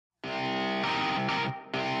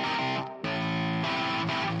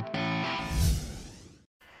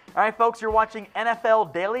All right, folks, you're watching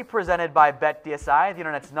NFL Daily presented by BetDSI, the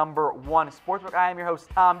internet's #1 sportsbook. I am your host,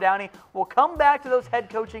 Tom Downey. We'll come back to those head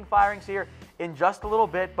coaching firings here in just a little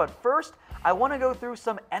bit, but first, I want to go through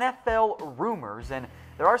some NFL rumors, and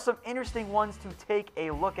there are some interesting ones to take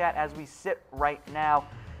a look at as we sit right now.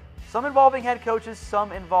 Some involving head coaches,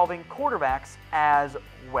 some involving quarterbacks as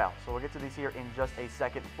well. So we'll get to these here in just a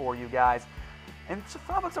second for you guys. And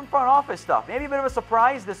how about some front office stuff? Maybe a bit of a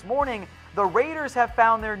surprise this morning. The Raiders have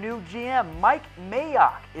found their new GM. Mike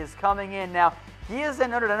Mayock is coming in. Now, he is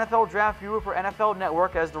an NFL draft viewer for NFL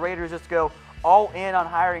Network as the Raiders just go all in on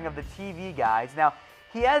hiring of the TV guys. Now,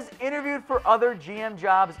 he has interviewed for other GM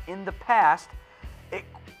jobs in the past. It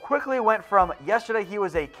quickly went from yesterday he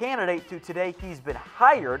was a candidate to today he's been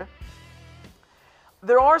hired.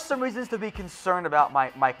 There are some reasons to be concerned about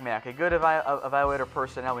Mike Mayock, a good evaluator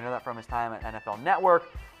personnel. We know that from his time at NFL Network.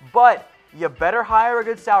 But you better hire a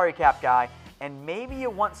good salary cap guy, and maybe you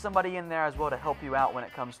want somebody in there as well to help you out when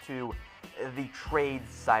it comes to the trade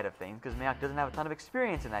side of things, because Mayock doesn't have a ton of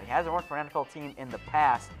experience in that. He hasn't worked for an NFL team in the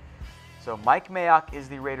past. So Mike Mayock is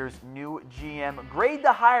the Raiders' new GM. Grade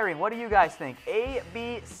the hiring. What do you guys think? A,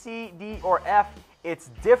 B, C, D, or F? It's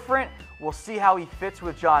different. We'll see how he fits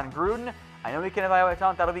with John Gruden. I know we can evaluate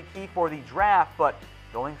talent. That'll be key for the draft, but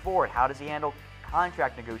going forward, how does he handle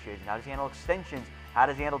contract negotiations? How does he handle extensions? How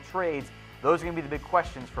does he handle trades? Those are going to be the big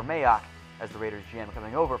questions for Mayock as the Raiders GM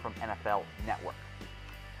coming over from NFL Network.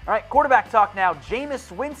 All right, quarterback talk now.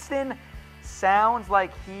 Jameis Winston sounds like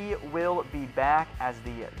he will be back as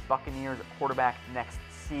the Buccaneers quarterback next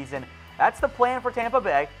season. That's the plan for Tampa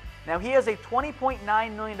Bay. Now, he has a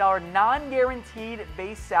 $20.9 million non-guaranteed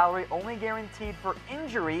base salary, only guaranteed for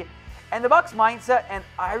injury. And the Bucs' mindset, and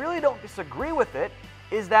I really don't disagree with it,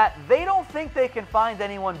 is that they don't think they can find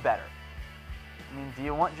anyone better. I mean, do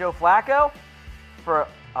you want Joe Flacco for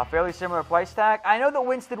a fairly similar price tag? I know that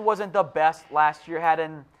Winston wasn't the best last year, had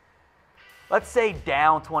an, let's say,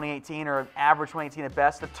 down 2018 or average 2018 at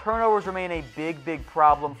best. The turnovers remain a big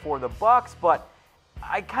problem for the Bucs, but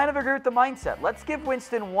I kind of agree with the mindset. Let's give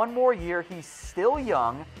Winston one more year. He's still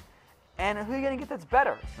young. And who are you going to get that's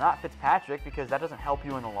better? It's not Fitzpatrick, because that doesn't help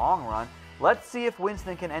you in the long run. Let's see if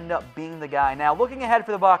Winston can end up being the guy. Now, looking ahead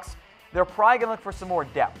for the Bucs, they're probably going to look for some more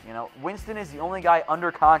depth. You know, Winston is the only guy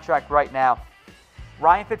under contract right now.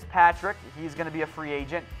 Ryan Fitzpatrick, he's going to be a free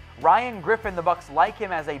agent. Ryan Griffin, the Bucs like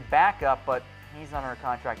him as a backup, but he's not under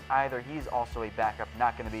contract either. He's also a backup,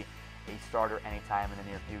 not going to be a starter anytime in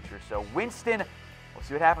the near future. So Winston, we'll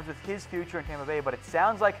see what happens with his future in Tampa Bay, but it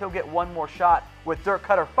sounds like he'll get one more shot. With Dirk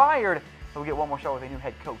Cutter fired, he'll get one more shot with a new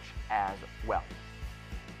head coach as well.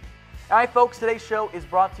 All right, folks, today's show is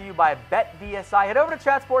brought to you by BetDSI. Head over to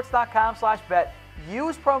chatsports.com/bet.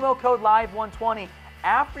 Use promo code LIVE120.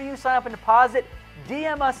 After you sign up and deposit,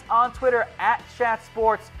 DM us on Twitter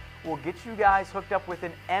 @chatsports. We'll get you guys hooked up with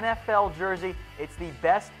an NFL jersey. It's the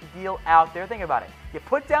best deal out there. Think about it. You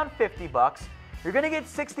put down $50. You're going to get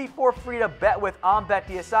 64 free to bet with on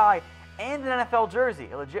BetDSI and an NFL jersey,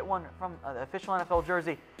 a legit one from an official NFL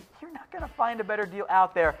jersey. You're not going to find a better deal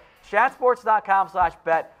out there.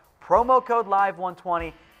 Chatsports.com/bet, promo code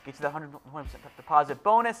LIVE120, get you the 120% deposit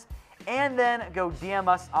bonus, and then go DM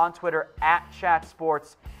us on Twitter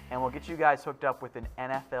 @chatsports, and we'll get you guys hooked up with an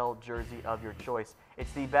NFL jersey of your choice.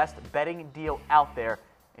 It's the best betting deal out there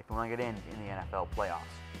if you want to get in the NFL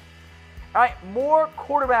playoffs. All right, more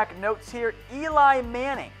quarterback notes here. Eli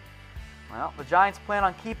Manning. Well, the Giants plan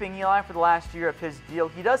on keeping Eli for the last year of his deal.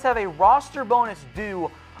 He does have a roster bonus due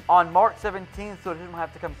on March 17th, so it doesn't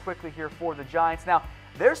have to come quickly here for the Giants. Now,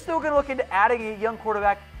 they're still going to look into adding a young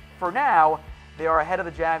quarterback for now. They are ahead of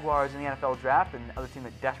the Jaguars in the NFL draft, and another team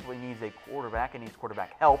that desperately needs a quarterback and needs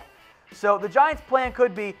quarterback help. So the Giants' plan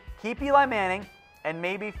could be keep Eli Manning and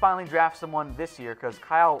maybe finally draft someone this year, because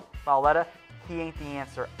Kyle Lauletta, he ain't the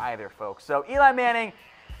answer either, folks. So Eli Manning,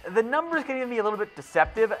 the numbers can even be a little bit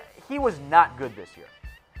deceptive. He was not good this year.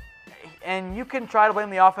 And you can try to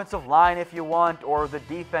blame the offensive line if you want, or the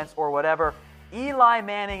defense, or whatever. Eli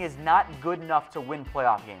Manning is not good enough to win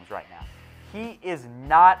playoff games right now. He is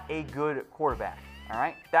not a good quarterback, all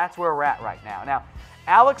right? That's where we're at right now. Now,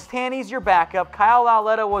 Alex Tanney's your backup. Kyle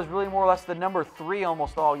Lauletta was really more or less the number 3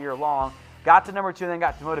 almost all year long. Got to number 2, then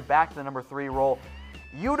got demoted back to the number 3 role.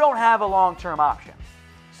 You don't have a long-term option.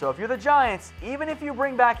 So if you're the Giants, even if you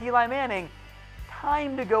bring back Eli Manning,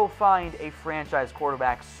 time to go find a franchise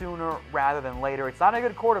quarterback sooner rather than later. It's not a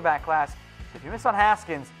good quarterback class. If you miss on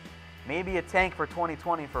Haskins, maybe a tank for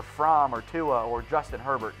 2020 for Fromm or Tua or Justin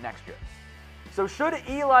Herbert next year. So should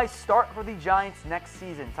Eli start for the Giants next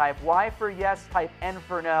season? Type Y for yes, type N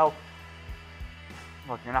for no.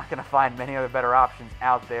 look, you're not going to find many other better options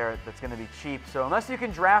out there that's going to be cheap. So unless you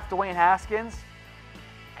can draft Dwayne Haskins,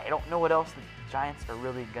 I don't know what else the Giants are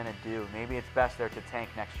really going to do. Maybe it's best there to tank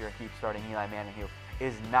next year and keep starting Eli Manning, who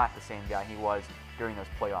is not the same guy he was during those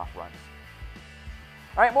playoff runs.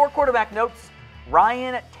 All right, more quarterback notes.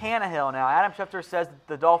 Ryan Tannehill. Now, Adam Schefter says that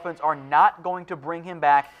the Dolphins are not going to bring him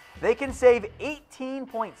back. They can save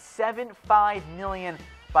 $18.75 million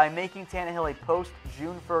by making Tannehill a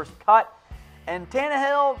post-June 1st cut. And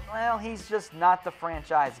Tannehill, well, he's just not the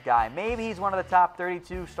franchise guy. Maybe he's one of the top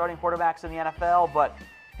 32 starting quarterbacks in the NFL, but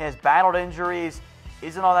he has battled injuries,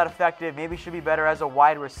 isn't all that effective. Maybe should be better as a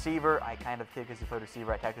wide receiver. I kind of think he played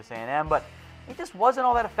receiver at Texas A&M, but he just wasn't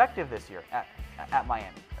all that effective this year at Miami,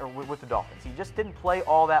 or with the Dolphins. He just didn't play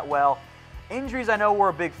all that well. Injuries, I know, were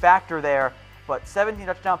a big factor there, but 17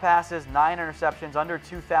 touchdown passes, 9 interceptions, under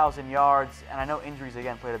 2,000 yards, and I know injuries,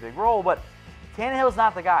 again, played a big role, but Tannehill's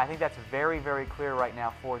not the guy. I think that's very, very clear right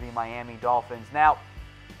now for the Miami Dolphins. Now,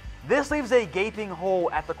 this leaves a gaping hole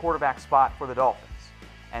at the quarterback spot for the Dolphins,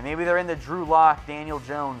 and maybe they're in the Drew Lock, Daniel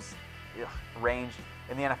Jones range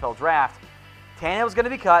in the NFL draft. Tannehill's going to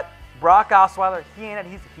be cut. Brock Osweiler, he ain't it.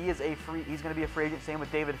 He's going to be a free agent. Same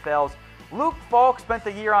with David Fells. Luke Falk spent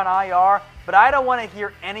the year on IR, but I don't want to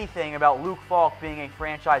hear anything about Luke Falk being a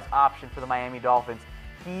franchise option for the Miami Dolphins.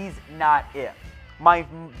 He's not it. My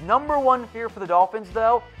number one fear for the Dolphins,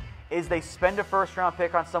 though, is they spend a first-round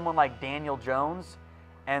pick on someone like Daniel Jones,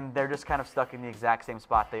 and they're just kind of stuck in the exact same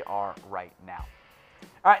spot they are right now.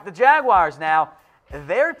 All right, the Jaguars now,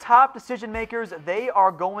 their top decision makers, they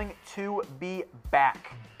are going to be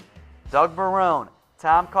back. Doug Marrone,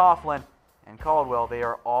 Tom Coughlin, and Caldwell, they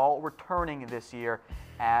are all returning this year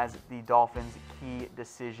as the Dolphins' key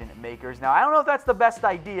decision makers. Now, I don't know if that's the best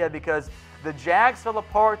idea because the Jags fell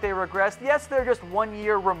apart, they regressed. Yes, they're just 1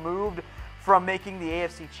 year removed from making the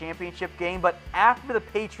AFC Championship game, but after the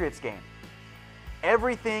Patriots game,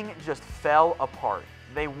 everything just fell apart.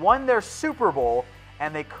 They won their Super Bowl,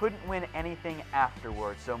 and they couldn't win anything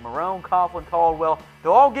afterwards. So Marrone, Coughlin, Caldwell,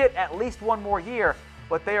 they'll all get at least one more year,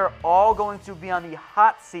 but they are all going to be on the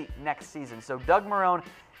hot seat next season. So Doug Marrone,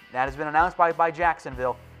 that has been announced by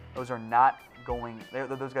Jacksonville. Those guys are not going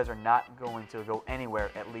to go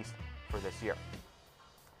anywhere, at least for this year.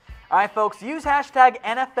 All right, folks, use hashtag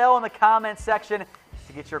NFL in the comments section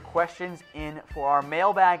to get your questions in for our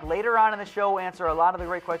mailbag. Later on in the show, we'll answer a lot of the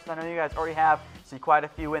great questions I know you guys already have. See quite a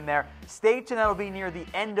few in there. Stay tuned. That'll be near the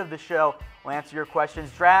end of the show. We'll answer your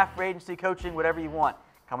questions. Draft, free agency, coaching, whatever you want,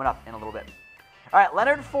 coming up in a little bit. All right,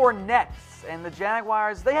 Leonard Fournette and the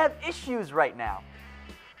Jaguars, they have issues right now.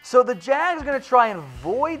 So the Jags are going to try and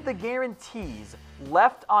void the guarantees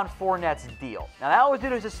left on Fournette's deal. Now, that was due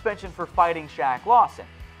to suspension for fighting Shaq Lawson.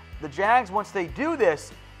 The Jags, once they do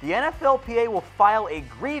this, the NFLPA will file a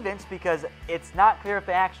grievance because it's not clear if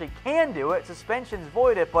they actually can do it. Suspensions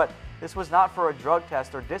void it, but this was not for a drug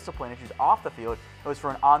test or discipline issues off the field. It was for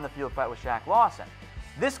an on-the-field fight with Shaq Lawson.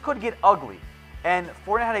 This could get ugly, and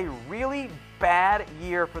Fournette had a really bad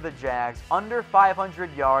year for the Jags, under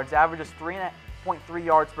 500 yards, averages 3.3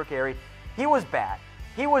 yards per carry. He was bad.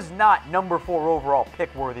 He was not number 4 overall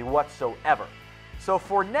pick worthy whatsoever. So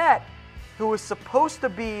Fournette, who was supposed to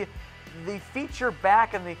be the feature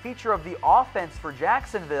back and the feature of the offense for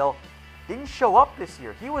Jacksonville, didn't show up this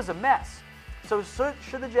year. He was a mess. So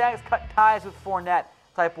should the Jags cut ties with Fournette?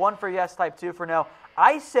 Type 1 for yes, type 2 for no.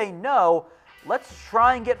 I say no. Let's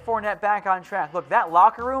try and get Fournette back on track. Look, that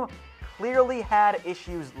locker room clearly had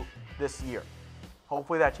issues this year.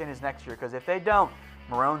 Hopefully that changes next year, because if they don't,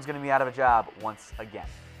 Marrone's going to be out of a job once again.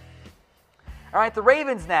 All right, the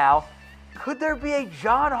Ravens now. Could there be a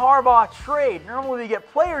John Harbaugh trade? Normally we get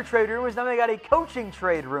player trade rumors, now they got a coaching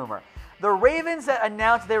trade rumor. The Ravens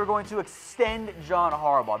announced they were going to extend John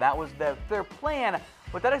Harbaugh. That was their plan,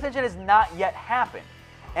 but that extension has not yet happened.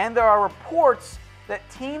 And there are reports that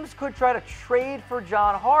teams could try to trade for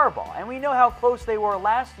John Harbaugh. And we know how close they were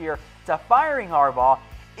last year to firing Harbaugh.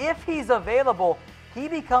 If he's available, he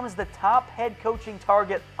becomes the top head coaching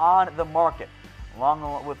target on the market,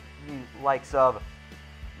 along with the likes of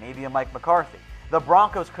maybe a Mike McCarthy. The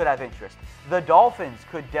Broncos could have interest. The Dolphins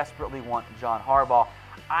could desperately want John Harbaugh.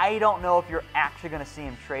 I don't know if you're actually going to see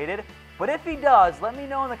him traded, but if he does, let me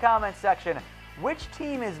know in the comments section which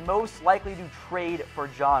team is most likely to trade for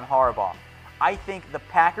John Harbaugh. I think the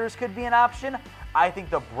Packers could be an option. I think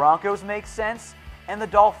the Broncos make sense. And the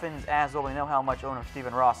Dolphins, as well, we know how much owner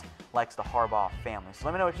Stephen Ross likes the Harbaugh family. So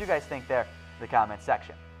let me know what you guys think there in the comments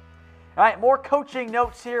section. All right, more coaching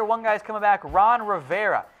notes here. One guy's coming back, Ron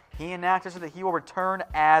Rivera. He announced that he will return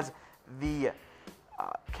as the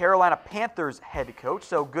Carolina Panthers head coach.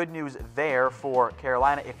 So good news there for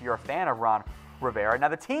Carolina if you're a fan of Ron Rivera. Now,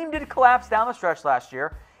 the team did collapse down the stretch last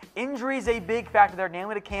year. Injury is a big factor there,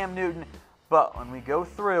 namely to Cam Newton. But when we go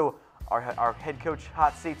through our head coach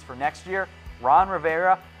hot seats for next year, Ron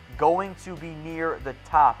Rivera going to be near the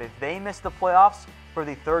top. If they miss the playoffs for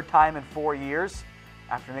the third time in 4 years,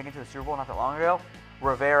 after making it to the Super Bowl not that long ago,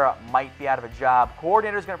 Rivera might be out of a job.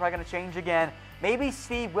 Coordinator's probably going to change again. Maybe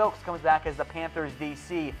Steve Wilks comes back as the Panthers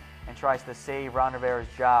DC and tries to save Ron Rivera's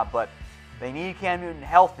job. But they need Cam Newton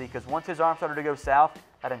healthy because once his arm started to go south,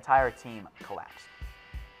 that entire team collapsed.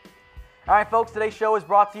 All right, folks, today's show is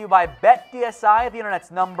brought to you by BetDSI, the internet's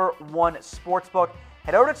 #1 sportsbook.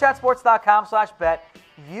 Head over to chatsports.com/bet.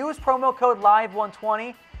 Use promo code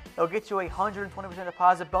LIVE120. It'll get you a 120%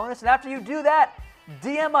 deposit bonus. And after you do that,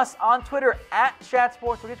 DM us on Twitter at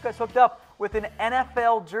chatsports. We'll get you guys hooked up with an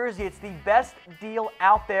NFL jersey. It's the best deal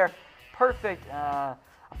out there. Perfect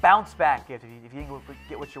bounce back gift if you can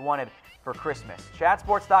get what you wanted for Christmas.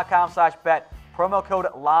 Chatsports.com/bet. Promo code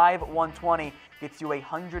LIVE120 gets you a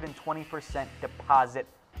 120% deposit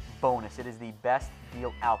bonus. It is the best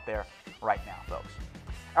deal out there right now, folks.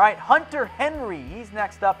 All right, Hunter Henry, he's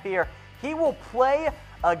next up here. He will play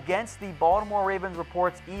against the Baltimore Ravens,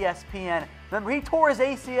 reports ESPN. Remember, he tore his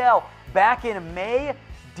ACL back in May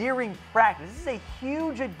during practice. This is a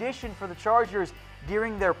huge addition for the Chargers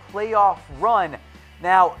during their playoff run.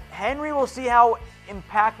 Now, Henry will see how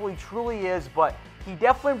impactful he truly is, but he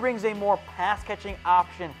definitely brings a more pass-catching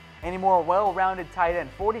option and a more well-rounded tight end.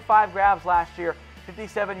 45 grabs last year,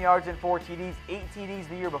 57 yards and 4 TDs, 8 TDs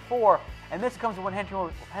the year before, and this comes when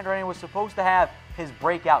Henry was supposed to have his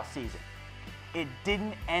breakout season. It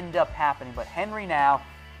didn't end up happening, but Henry now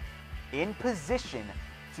in position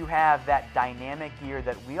to have that dynamic year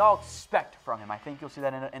that we all expect from him. I think you'll see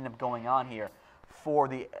that end up going on here for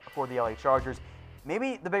the LA Chargers.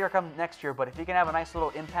 Maybe the bigger comes next year, but if he can have a nice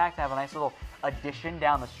little impact, have a nice little addition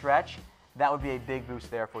down the stretch, that would be a big boost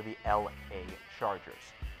there for the LA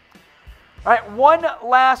Chargers. All right, one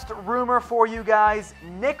last rumor for you guys.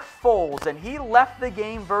 Nick Foles, and he left the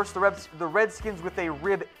game versus the Redskins with a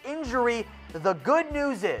rib injury. The good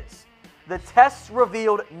news is the tests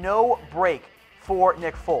revealed no break for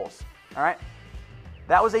Nick Foles. All right,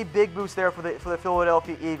 that was a big boost there for the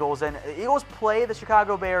Philadelphia Eagles. And the Eagles play the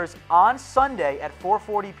Chicago Bears on Sunday at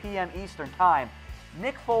 4:40 p.m. Eastern Time.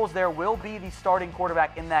 Nick Foles there will be the starting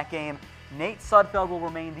quarterback in that game. Nate Sudfeld will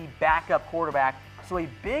remain the backup quarterback. So a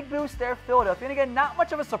big boost there, Philadelphia. And again, not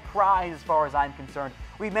much of a surprise as far as I'm concerned.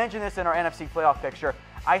 We mentioned this in our NFC playoff picture.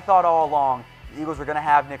 I thought all along the Eagles were going to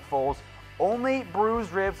have Nick Foles. Only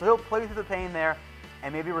bruised ribs, so he'll play through the pain there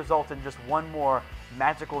and maybe result in just one more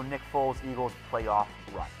magical Nick Foles Eagles playoff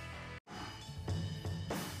run.